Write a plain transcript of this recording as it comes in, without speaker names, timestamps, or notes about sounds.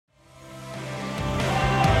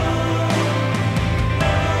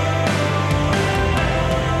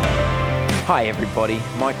Hi everybody,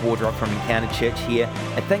 Mike Wardrock from Encounter Church here,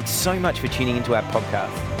 and thanks so much for tuning into our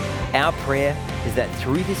podcast. Our prayer is that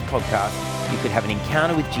through this podcast, you could have an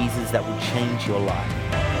encounter with Jesus that will change your life.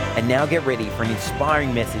 And now get ready for an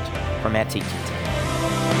inspiring message from our teaching team.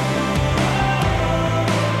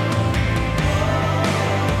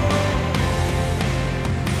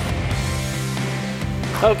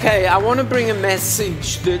 Okay, I want to bring a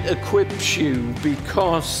message that equips you,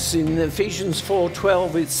 because in Ephesians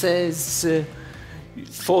 4:12 it says,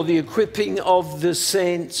 for the equipping of the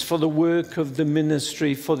saints, for the work of the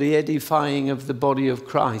ministry, for the edifying of the body of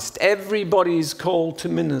Christ. Everybody is called to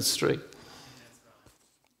ministry.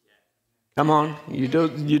 Come on, you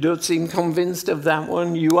don't seem convinced of that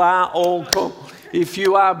one. You are all called. If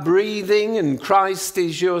you are breathing and Christ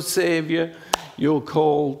is your Savior, you're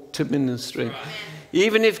called to ministry.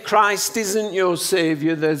 Even if Christ isn't your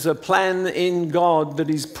Savior, there's a plan in God that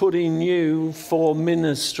He's put in you for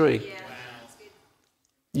ministry.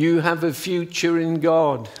 You have a future in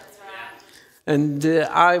God. And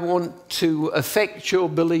I want to affect your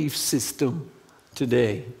belief system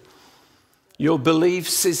today. Your belief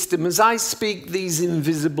system. As I speak these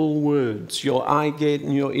invisible words, your eye gate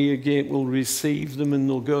and your ear gate will receive them and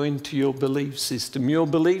they'll go into your belief system. Your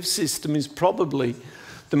belief system is probably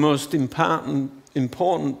the most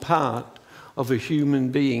important part of a human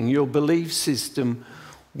being. Your belief system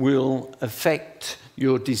will affect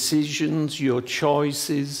your decisions, your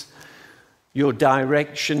choices, your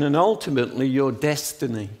direction, and ultimately your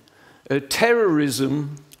destiny.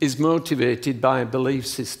 Terrorism is motivated by a belief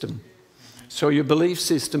system. So your belief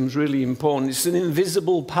system is really important. It's an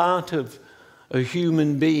invisible part of a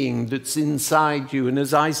human being that's inside you. And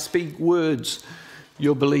as I speak words,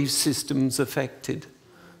 your belief system's affected.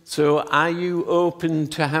 So are you open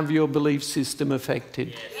to have your belief system affected?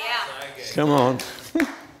 Yeah. Come on.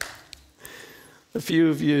 A few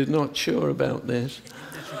of you are not sure about this.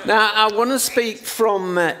 Now, I want to speak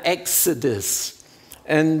from Exodus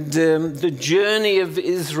and the journey of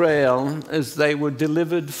Israel as they were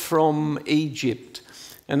delivered from Egypt.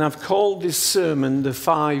 And I've called this sermon the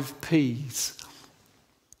 5 Ps.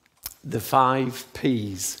 The 5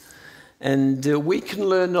 Ps. And we can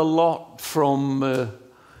learn a lot from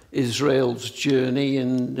Israel's journey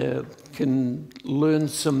and can learn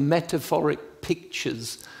some metaphoric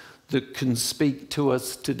pictures that can speak to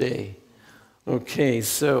us today. Okay,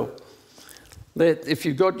 so if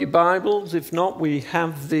you've got your Bibles, if not, we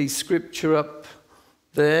have the scripture up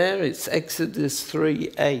there. It's Exodus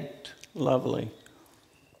 3:8. Lovely.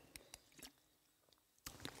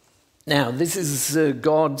 Now, this is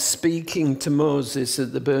God speaking to Moses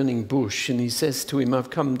at the burning bush, and he says to him, I've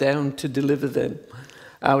come down to deliver them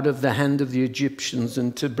out of the hand of the Egyptians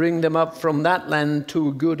and to bring them up from that land to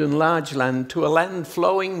a good and large land, to a land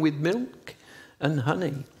flowing with milk and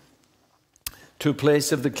honey, to a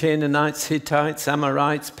place of the Canaanites, Hittites,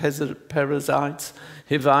 Amorites, Perizzites,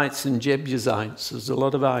 Hivites, and Jebusites. There's a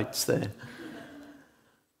lot of ites there.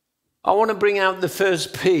 I want to bring out the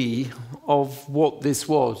first P of what this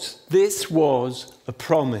was. This was a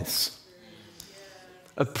promise.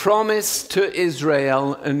 A promise to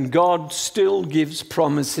Israel, and God still gives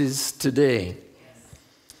promises today.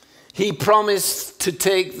 He promised to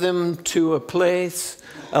take them to a place,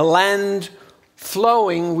 a land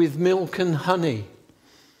flowing with milk and honey,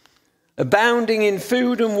 abounding in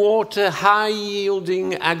food and water,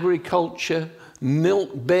 high-yielding agriculture,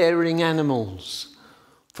 milk-bearing animals,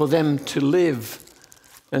 for them to live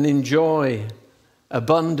and enjoy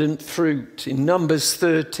abundant fruit. In Numbers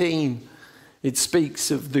 13, it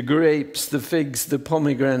speaks of the grapes, the figs, the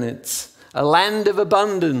pomegranates, a land of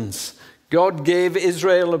abundance. God gave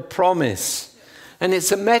Israel a promise. And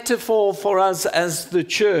it's a metaphor for us as the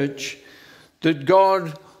church that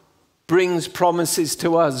God brings promises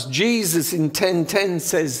to us. Jesus in 10:10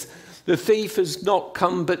 says, the thief has not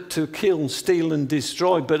come but to kill, steal, and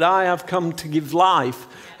destroy, but I have come to give life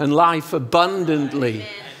and life abundantly. Amen.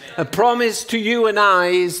 A promise to you and I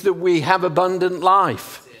is that we have abundant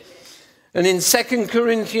life. And in 2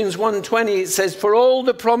 Corinthians 1:20 it says, for all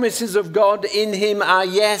the promises of God in him are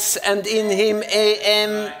yes, and in him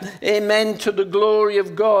amen, to the glory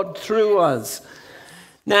of God through us.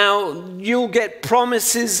 Now, you'll get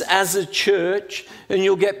promises as a church, and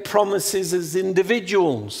you'll get promises as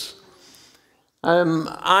individuals.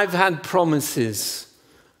 I've had promises,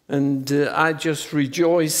 and I just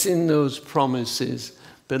rejoice in those promises.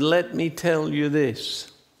 But let me tell you this.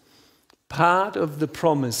 Part of the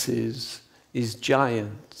promises is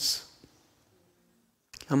giants.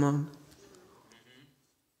 Come on.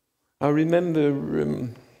 I remember,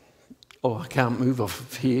 I can't move off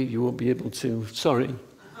of here. You won't be able to. Sorry.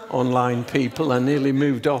 online people. I nearly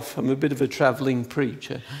moved off. I'm a bit of a traveling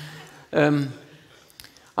preacher.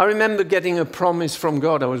 I remember getting a promise from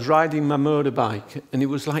God. I was riding my motorbike, and it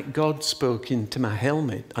was like God spoke into my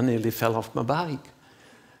helmet. I nearly fell off my bike.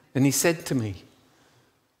 And he said to me,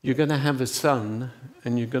 "You're going to have a son,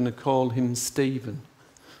 and you're going to call him Stephen."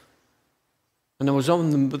 And I was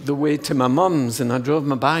on the way to my mum's, and I drove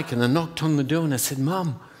my bike, and I knocked on the door, and I said,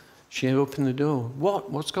 "Mum." She opened the door.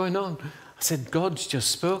 What's going on? I said, "God's just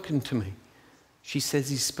spoken to me." She says,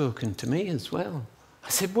 "He's spoken to me as well." I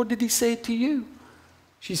said, "What did he say to you?"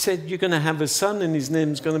 She said, "You're going to have a son, and his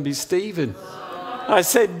name's going to be Stephen." I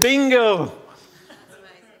said, "Bingo."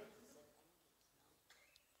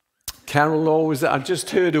 Carol always, I just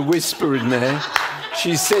heard a whisper in there.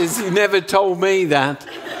 She says, "He never told me that."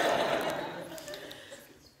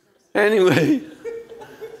 Anyway,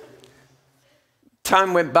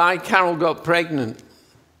 time went by, Carol got pregnant.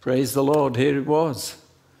 Praise the Lord, here it was.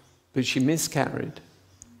 But she miscarried.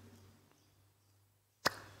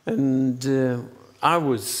 And I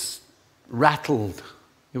was rattled.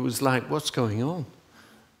 It was like, what's going on?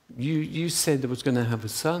 You said I was going to have a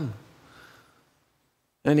son.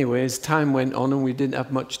 Anyway, as time went on and we didn't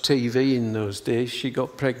have much TV in those days, she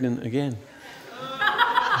got pregnant again.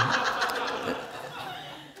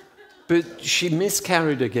 But she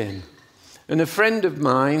miscarried again. And a friend of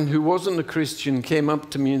mine who wasn't a Christian came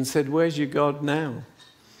up to me and said, "Where's your God now?"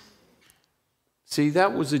 See,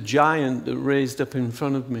 that was a giant that raised up in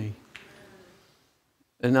front of me.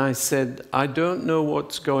 And I said, "I don't know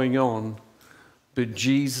what's going on, but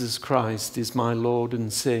Jesus Christ is my Lord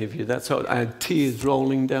and Savior." That's all. I had tears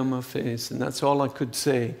rolling down my face, and that's all I could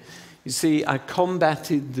say. You see, I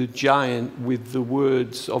combated the giant with the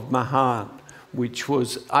words of my heart, which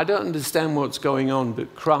was, I don't understand what's going on,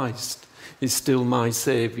 but Christ is still my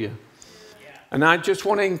Savior. And I just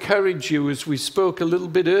want to encourage you, as we spoke a little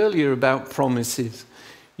bit earlier about promises,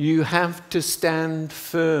 you have to stand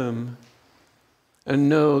firm and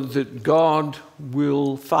know that God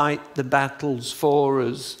will fight the battles for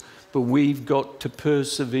us, but we've got to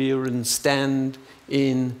persevere and stand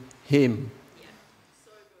in Him.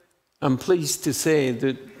 I'm pleased to say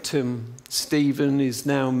that Stephen is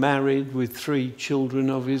now married with 3 children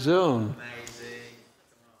of his own.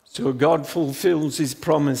 So God fulfills His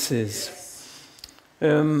promises.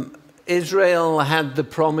 Israel had the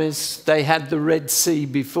promise. They had the Red Sea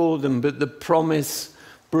before them, but the promise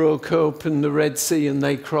broke open the Red Sea and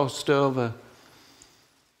they crossed over.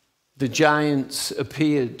 The giants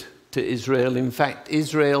appeared to Israel. In fact,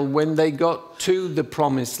 Israel, when they got to the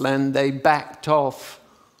promised land, they backed off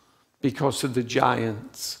because of the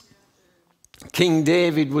giants. King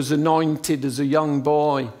David was anointed as a young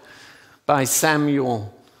boy by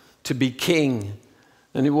Samuel to be king.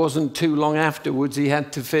 And it wasn't too long afterwards he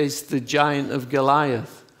had to face the giant of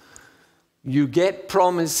Goliath. You get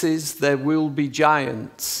promises, there will be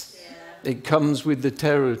giants. Yeah. It comes with the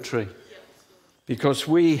territory. Because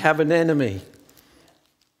we have an enemy.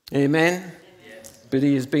 Amen? But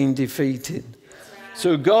he has been defeated.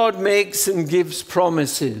 So God makes and gives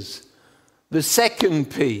promises. The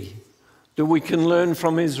second P that we can learn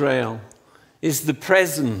from Israel is the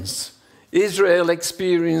presence. Israel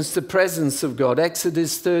experienced the presence of God.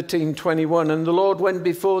 Exodus 13:21. And the Lord went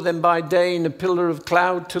before them by day in a pillar of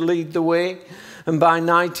cloud to lead the way, and by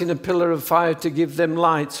night in a pillar of fire to give them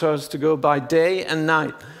light, so as to go by day and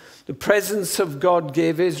night. The presence of God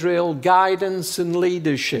gave Israel guidance and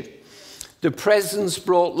leadership. The presence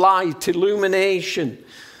brought light, illumination.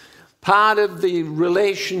 Part of the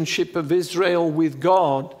relationship of Israel with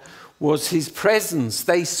God was His presence.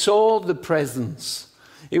 They saw the presence.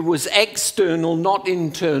 It was external, not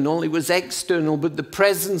internal. It was external, but the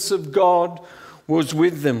presence of God was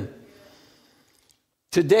with them.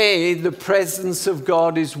 Today, the presence of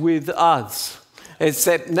God is with us.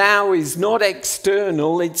 Except now is not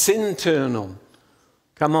external, it's internal.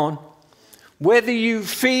 Come on. Whether you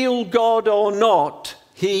feel God or not,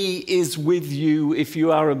 He is with you if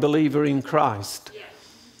you are a believer in Christ.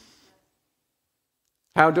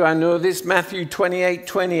 How do I know this? Matthew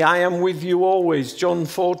 28:20, I am with you always. John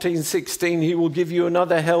 14:16, He will give you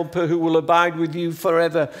another helper who will abide with you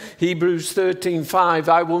forever. Hebrews 13:5,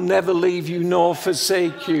 I will never leave you nor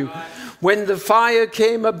forsake you. When the fire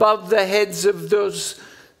came above the heads of those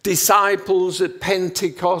disciples at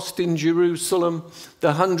Pentecost in Jerusalem,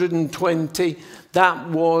 the 120, that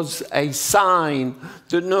was a sign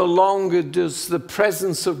that no longer does the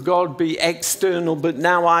presence of God be external, but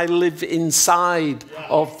now I live inside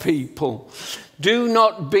of people. Do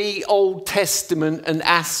not be Old Testament and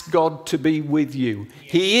ask God to be with you.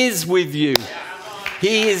 He is with you.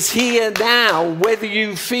 He is here now, whether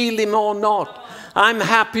you feel Him or not. I'm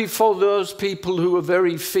happy for those people who are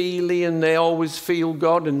very feely and they always feel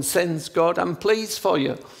God and sense God. I'm pleased for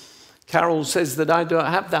you. Carol says that I don't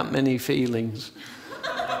have that many feelings.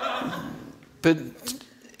 But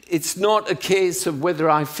it's not a case of whether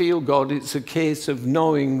I feel God. It's a case of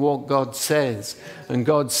knowing what God says. And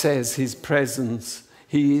God says his presence.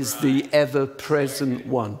 He is the ever-present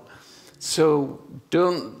one. So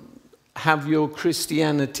don't have your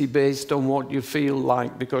Christianity based on what you feel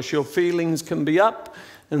like, because your feelings can be up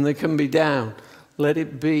and they can be down. Let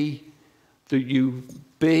it be that you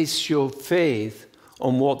base your faith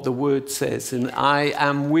on what the word says. And I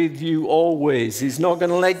am with you always. He's not going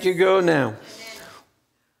to let you go now.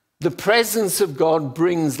 The presence of God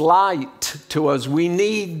brings light to us. We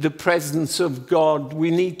need the presence of God.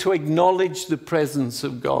 We need to acknowledge the presence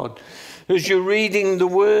of God. As you're reading the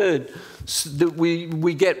word, that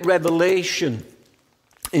we get revelation.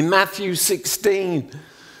 In Matthew 16,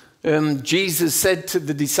 Jesus said to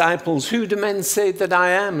the disciples, "Who do men say that I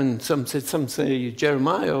am?" And some say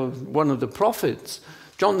Jeremiah or one of the prophets.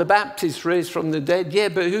 John the Baptist raised from the dead. Yeah,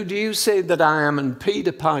 but who do you say that I am? And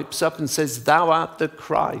Peter pipes up and says, "Thou art the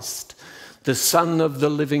Christ, the Son of the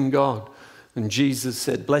living God." And Jesus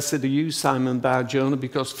said, "Blessed are you, Simon Bar-Jonah,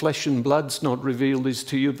 because flesh and blood's not revealed this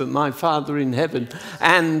to you, but my Father in heaven.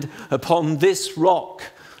 And upon this rock,"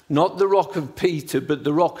 not the rock of Peter, but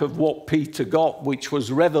the rock of what Peter got, which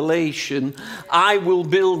was revelation, "I will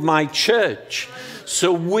build my church."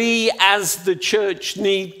 So we as the church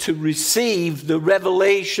need to receive the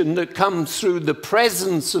revelation that comes through the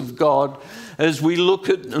presence of God as we look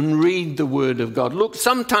at and read the Word of God. Look,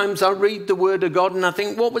 sometimes I read the Word of God and I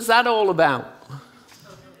think, what was that all about?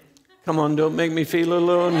 Come on, don't make me feel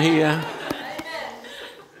alone here.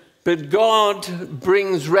 But God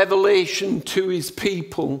brings revelation to his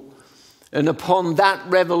people, and upon that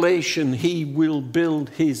revelation, he will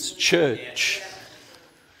build his church.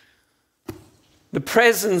 The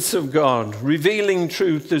presence of God, revealing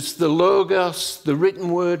truth. There's the Logos, the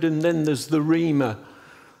written word, and then there's the Rhema,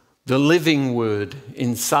 the living word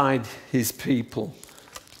inside his people.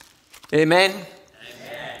 Amen? Amen.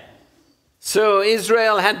 So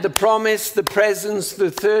Israel had the promise, the presence.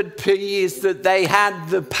 The third P is that they had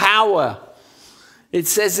the power. It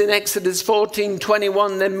says in Exodus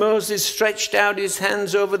 14:21, "Then Moses stretched out his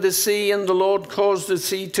hands over the sea, and the Lord caused the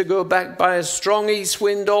sea to go back by a strong east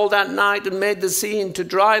wind all that night and made the sea into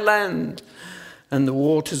dry land, and the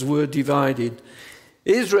waters were divided."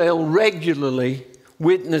 Israel regularly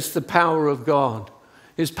witnessed the power of God.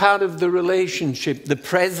 It's part of the relationship, the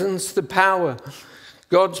presence, the power.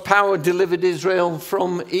 God's power delivered Israel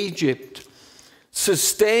from Egypt,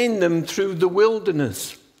 sustained them through the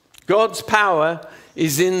wilderness. God's power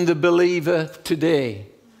is in the believer today.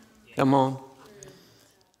 Come on.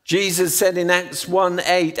 Jesus said in Acts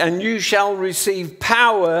 1:8, "And you shall receive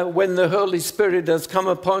power when the Holy Spirit has come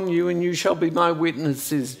upon you, and you shall be my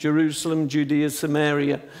witnesses, Jerusalem, Judea,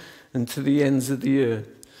 Samaria, and to the ends of the earth."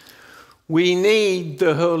 We need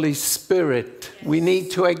the Holy Spirit. We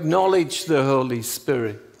need to acknowledge the Holy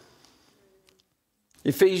Spirit.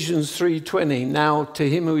 Ephesians 3:20, "Now to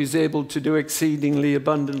him who is able to do exceedingly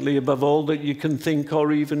abundantly above all that you can think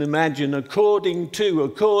or even imagine, according to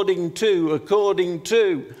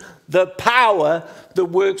the power that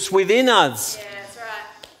works within us." Yeah, that's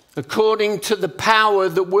right. According to the power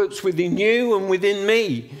that works within you and within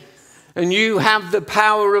me. And you have the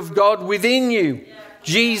power of God within you. Yeah.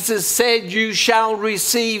 Jesus said, "You shall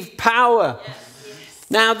receive power." Yeah.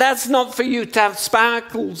 Now, that's not for you to have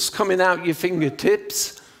sparkles coming out your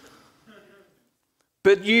fingertips.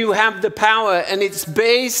 But you have the power, and it's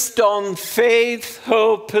based on faith,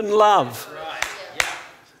 hope, and love. Right. Yeah.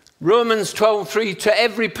 Romans 12:3, "To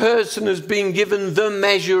every person has been given the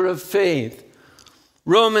measure of faith."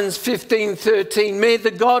 Romans 15:13, "May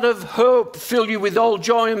the God of hope fill you with all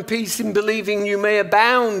joy and peace in believing, you may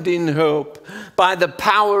abound in hope by the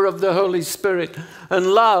power of the Holy Spirit."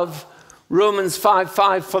 And love, Romans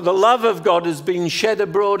 5:5, "For the love of God has been shed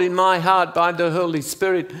abroad in my heart by the Holy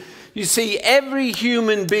Spirit." You see, every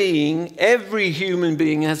human being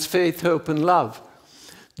has faith, hope, and love.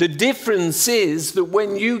 The difference is that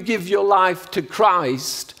when you give your life to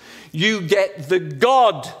Christ, you get the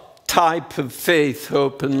God type of faith,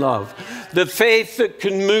 hope, and love. The faith that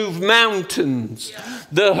can move mountains.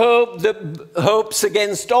 The hope that hopes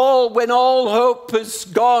against all, when all hope is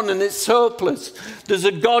gone and it's hopeless. There's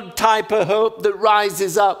a God type of hope that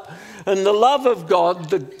rises up. And the love of God,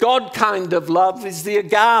 the God kind of love, is the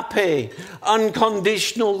agape,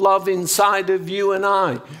 unconditional love inside of you and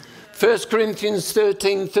I. 1 Corinthians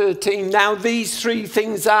 13:13, "Now these three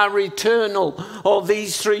things are eternal," or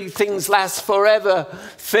 "these three things last forever: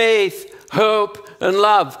 faith, hope, and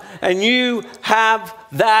love. And you have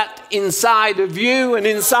that inside of you and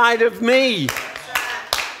inside of me.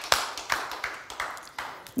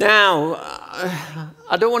 Now,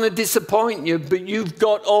 I don't want to disappoint you, but you've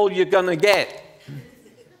got all you're going to get.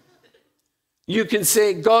 You can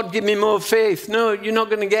say, God, give me more faith. No, you're not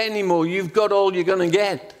going to get any more. You've got all you're going to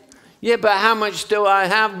get. Yeah, but how much do I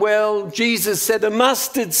have? Well, Jesus said a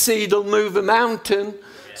mustard seed will move a mountain.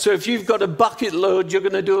 So if you've got a bucket load, you're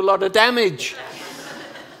going to do a lot of damage.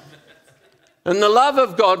 And the love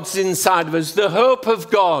of God's inside of us, the hope of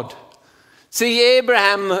God. See,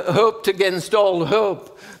 Abraham hoped against all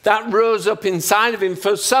hope. That rose up inside of him.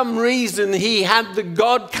 For some reason, he had the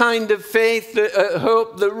God kind of faith,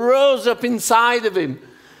 hope that rose up inside of him.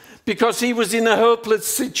 Because he was in a hopeless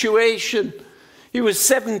situation. He was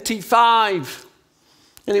 75.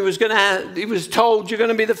 And he was told, you're going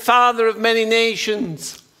to be the father of many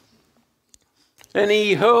nations. And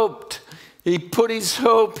he hoped. He put his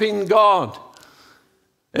hope in God.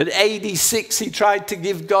 At 86, he tried to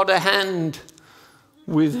give God a hand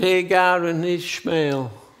with Hagar and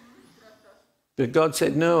Ishmael. But God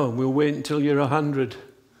said, no, we'll wait until you're 100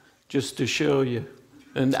 just to show you.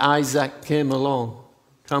 And Isaac came along.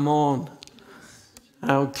 Come on.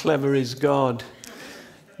 How clever is God?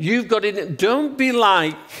 You've got it. Don't be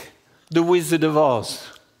like the Wizard of Oz,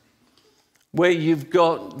 where you've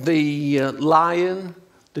got the lion,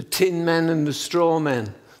 the tin man, and the straw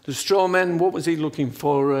man. The straw man, what was he looking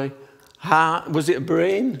for? A heart? Was it a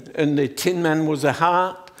brain? And the tin man was a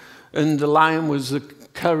heart, and the lion was a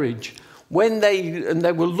courage. And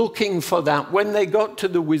they were looking for that. When they got to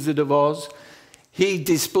the Wizard of Oz, he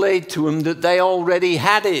displayed to them that they already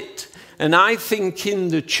had it. And I think in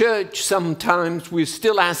the church sometimes we're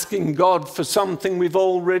still asking God for something we've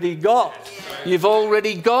already got. You've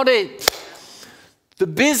already got it. The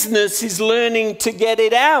business is learning to get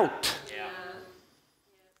it out.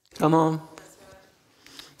 Come on.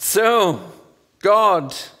 So,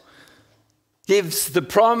 God gives the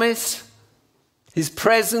promise, his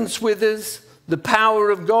presence with us, the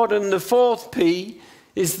power of God, and the fourth P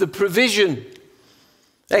is the provision.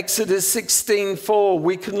 Exodus 16:4,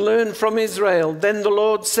 we can learn from Israel. Then the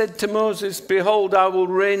Lord said to Moses, behold, I will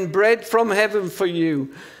rain bread from heaven for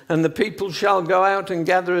you, and the people shall go out and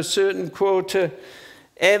gather a certain quota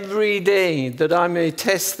every day, that I may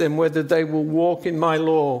test them whether they will walk in my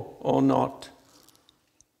law or not.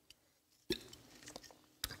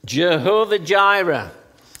 Jehovah Jireh.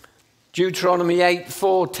 Deuteronomy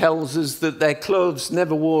 8:4 tells us that their clothes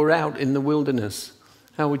never wore out in the wilderness.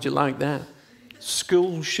 How would you like that?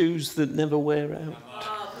 School shoes that never wear out.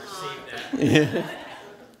 Yeah.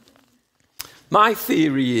 My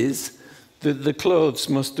theory is that the clothes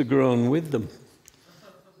must have grown with them,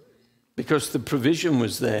 because the provision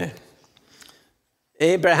was there.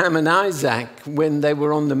 Abraham and Isaac, when they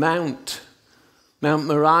were on the Mount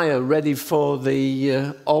Moriah, ready for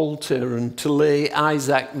the altar and to lay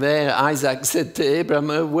Isaac there, Isaac said to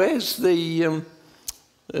Abraham, where's the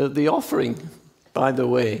offering, by the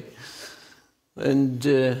way? And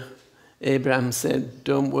Abraham said,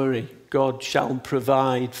 don't worry, God shall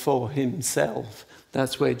provide for himself.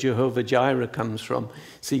 That's where Jehovah Jireh comes from.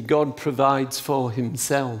 See, God provides for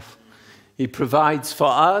himself. He provides for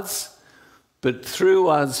us, but through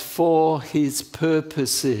us for his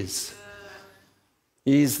purposes.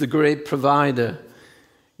 He is the great provider.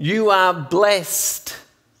 You are blessed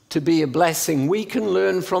to be a blessing. We can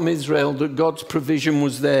learn from Israel that God's provision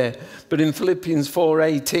was there. But in Philippians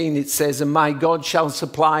 4:18 it says, and my God shall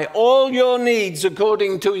supply all your needs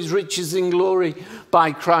according to his riches in glory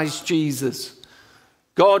by Christ Jesus.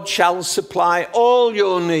 God shall supply all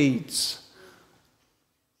your needs.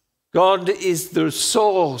 God is the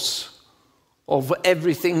source of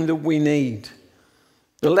everything that we need.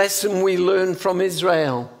 The lesson we learn from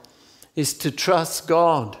Israel is to trust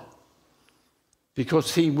God,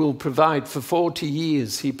 because he will provide. For 40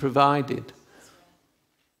 years he provided.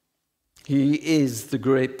 He is the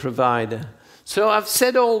great provider. So I've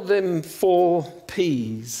said all them 4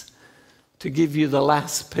 P's to give you the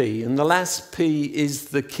last P. And the last P is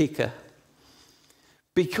the kicker.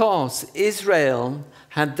 Because Israel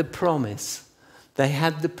had the promise. They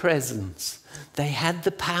had the presence. They had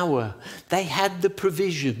the power. They had the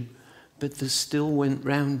provision. But they still went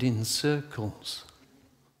round in circles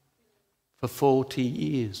for 40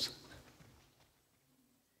 years.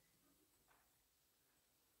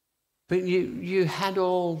 But you had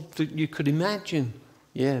all that you could imagine.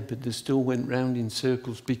 Yeah, but they still went round in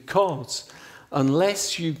circles, because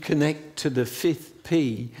unless you connect to the 5th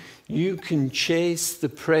P, you can chase the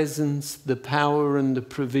presence, the power, and the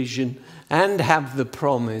provision, and have the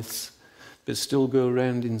promise, but still go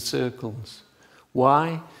around in circles.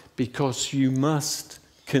 Why? Because you must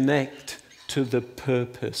connect to the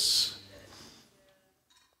purpose.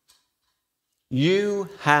 You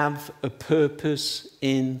have a purpose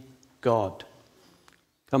in God.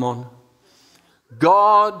 Come on.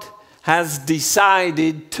 God has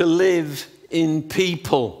decided to live in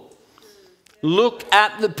people. Look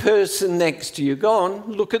at the person next to you. Go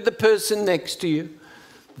on, look at the person next to you.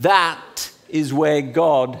 That is where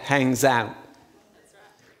God hangs out.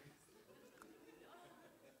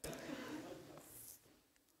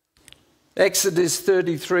 Exodus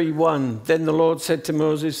 33:1. Then the Lord said to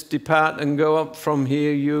Moses, depart and go up from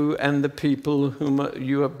here, you and the people whom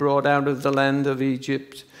you have brought out of the land of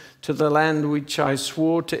Egypt, to the land which I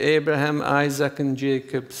swore to Abraham, Isaac, and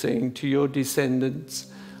Jacob, saying, to your descendants,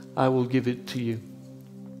 I will give it to you.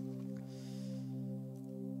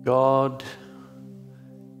 God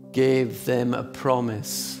gave them a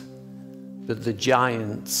promise, but the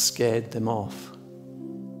giants scared them off.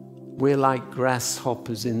 We're like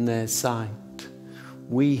grasshoppers in their sight.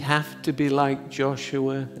 We have to be like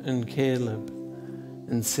Joshua and Caleb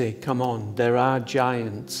and say, come on, there are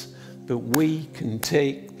giants, but we can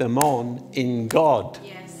take them on in God.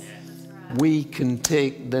 Yes, that's right. We can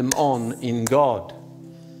take them on in God.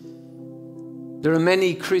 There are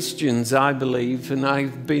many Christians, I believe, and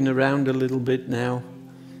I've been around a little bit now,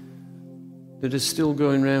 that are still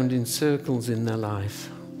going around in circles in their life.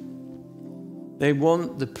 They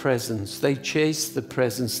want the presence. They chase the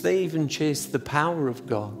presence. They even chase the power of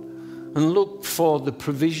God and look for the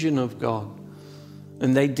provision of God.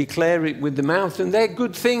 And they declare it with the mouth. And they're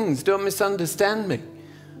good things. Don't misunderstand me.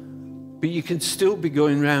 But you can still be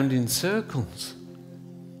going around in circles.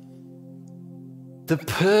 The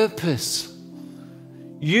purpose.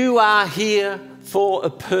 You are here for a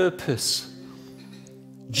purpose.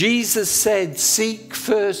 Jesus said, seek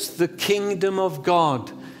first the kingdom of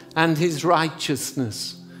God and his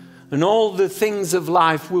righteousness, and all the things of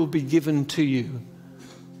life will be given to you.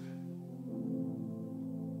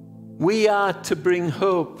 We are to bring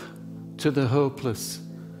hope to the hopeless.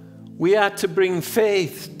 We are to bring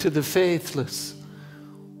faith to the faithless.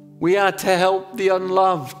 We are to help the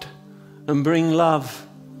unloved and bring love.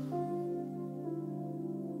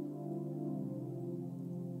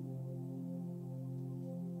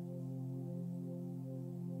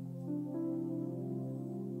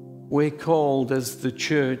 We're called as the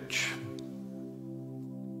church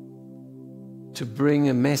to bring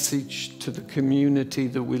a message to the community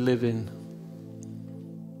that we live in.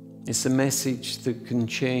 It's a message that can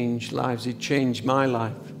change lives. It changed my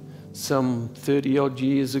life. Some 30 odd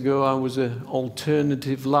years ago, I was an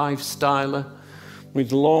alternative lifestyler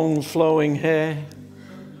with long flowing hair.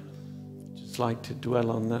 Just like to dwell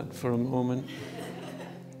on that for a moment.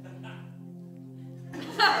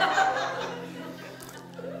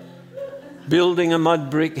 Building a mud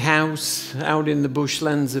brick house out in the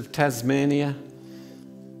bushlands of Tasmania.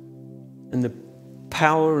 And the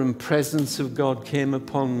power and presence of God came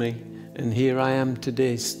upon me. And here I am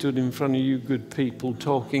today, stood in front of you good people,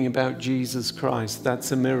 talking about Jesus Christ.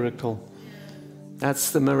 That's a miracle.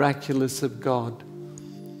 That's the miraculous of God.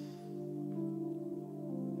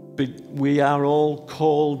 But we are all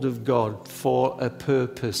called of God for a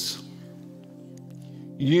purpose.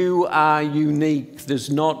 You are unique.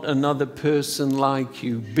 There's not another person like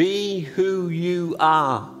you. Be who you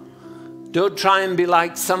are. Don't try and be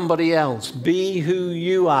like somebody else. Be who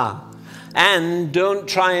you are. And don't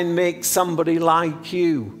try and make somebody like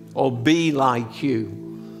you or be like you.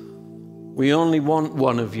 We only want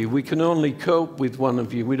one of you. We can only cope with one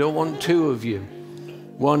of you. We don't want two of you.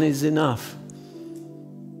 One is enough.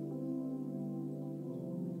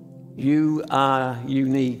 You are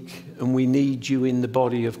unique, and we need you in the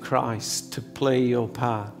body of Christ to play your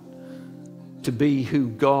part, to be who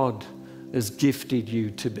God has gifted you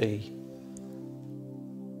to be.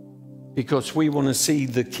 Because we want to see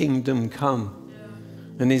the kingdom come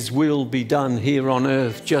and his will be done here on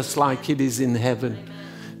earth just like it is in heaven.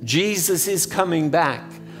 Jesus is coming back.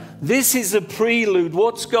 This is a prelude.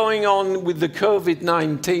 What's going on with the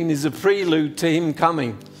COVID-19 is a prelude to him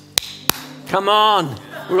coming. Come on.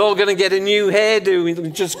 We're all going to get a new hairdo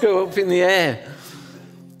and just go up in the air.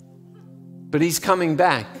 But he's coming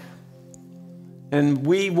back. And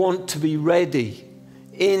we want to be ready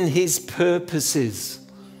in his purposes,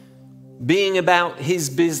 being about his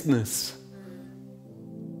business.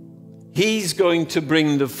 He's going to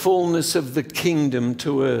bring the fullness of the kingdom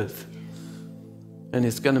to earth. And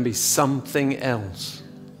it's going to be something else.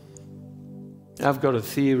 I've got a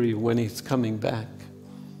theory when he's coming back.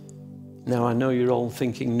 Now, I know you're all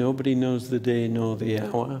thinking nobody knows the day nor the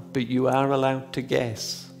hour, but you are allowed to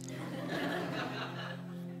guess.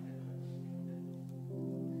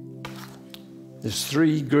 There's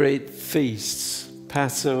 3 great feasts: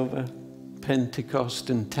 Passover, Pentecost,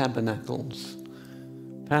 and Tabernacles.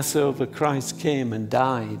 Passover, Christ came and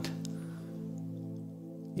died.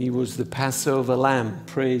 He was the Passover lamb,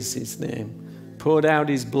 praise his name. Poured out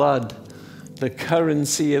his blood, the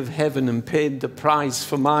currency of heaven, and paid the price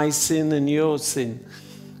for my sin and your sin.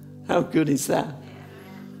 How good is that?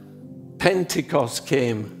 Pentecost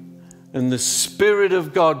came, and the Spirit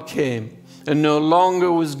of God came, and no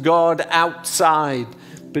longer was God outside,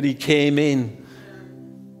 but he came in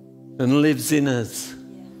and lives in us.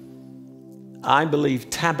 I believe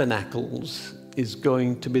Tabernacles is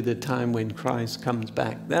going to be the time when Christ comes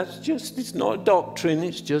back. It's not a doctrine,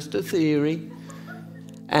 it's just a theory.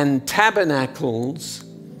 And Tabernacles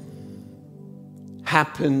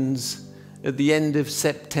happens at the end of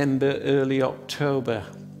September, early October,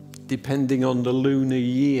 depending on the lunar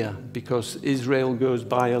year, because Israel goes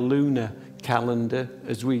by a lunar calendar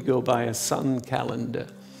as we go by a sun calendar.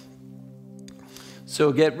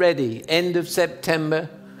 So get ready, end of September,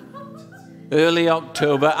 early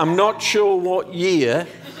October. I'm not sure what year,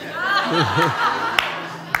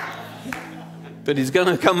 but it's going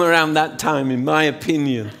to come around that time, in my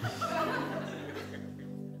opinion.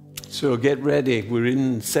 So get ready. We're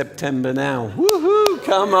in September now. Woohoo!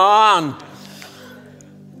 Come on!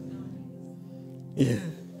 Yeah.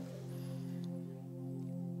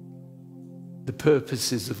 The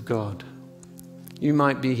purposes of God. You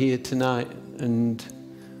might be here tonight and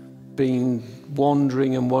been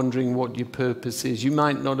wondering what your purpose is. You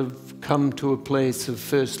might not have come to a place of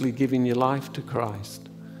firstly giving your life to Christ.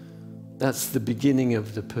 That's the beginning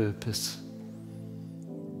of the purpose.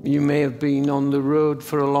 You may have been on the road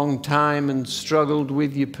for a long time and struggled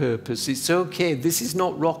with your purpose. It's okay. This is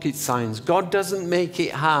not rocket science. God doesn't make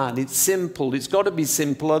it hard. It's simple. It's got to be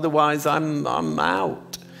simple, otherwise I'm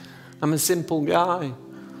out. I'm a simple guy.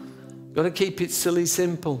 Got to keep it silly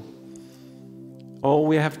simple. All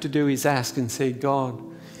we have to do is ask and say, God,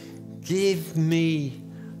 give me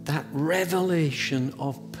that revelation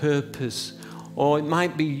of purpose. Or it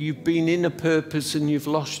might be you've been in a purpose and you've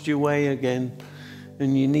lost your way again,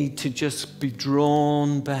 and you need to just be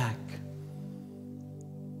drawn back.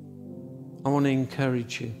 I want to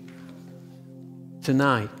encourage you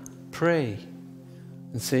tonight. Pray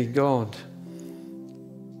and say, God,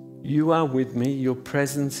 you are with me. Your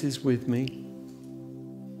presence is with me.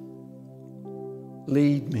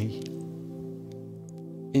 Lead me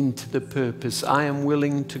into the purpose. I am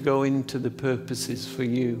willing to go into the purposes for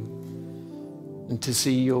you and to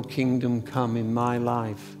see your kingdom come in my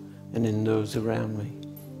life and in those around me.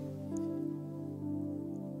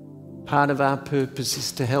 Part of our purpose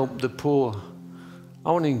is to help the poor.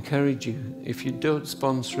 I want to encourage you, if you don't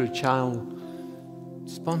sponsor a child,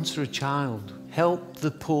 sponsor a child. Help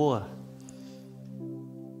the poor.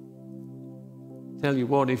 Tell you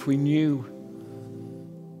what, if we knew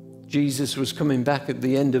Jesus was coming back at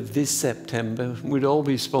the end of this September, we'd all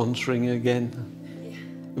be sponsoring again.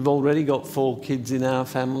 We've already got 4 kids in our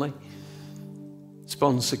family.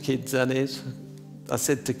 Sponsor kids, that is. I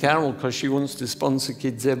said to Carol, because she wants to sponsor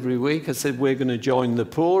kids every week, I said, we're going to join the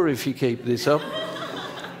poor if you keep this up.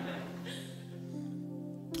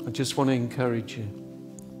 I just want to encourage you.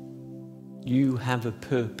 You have a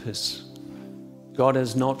purpose. God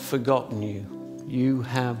has not forgotten you. You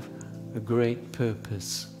have a great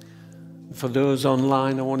purpose. For those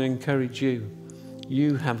online, I want to encourage you.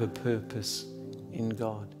 You have a purpose in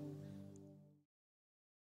God.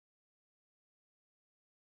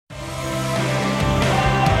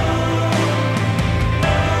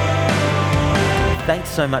 Thanks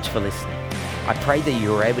so much for listening. I pray that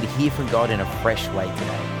you were able to hear from God in a fresh way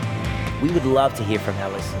today. We would love to hear from our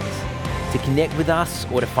listeners. To connect with us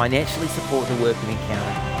or to financially support the work of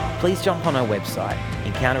Encounter, please jump on our website,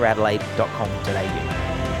 encounteradelaide.com.au.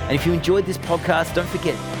 And if you enjoyed this podcast, don't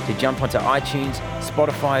forget to jump onto iTunes,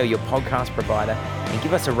 Spotify, or your podcast provider and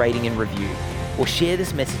give us a rating and review, or share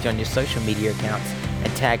this message on your social media accounts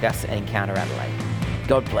and tag us at Encounter Adelaide.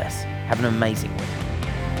 God bless. Have an amazing week.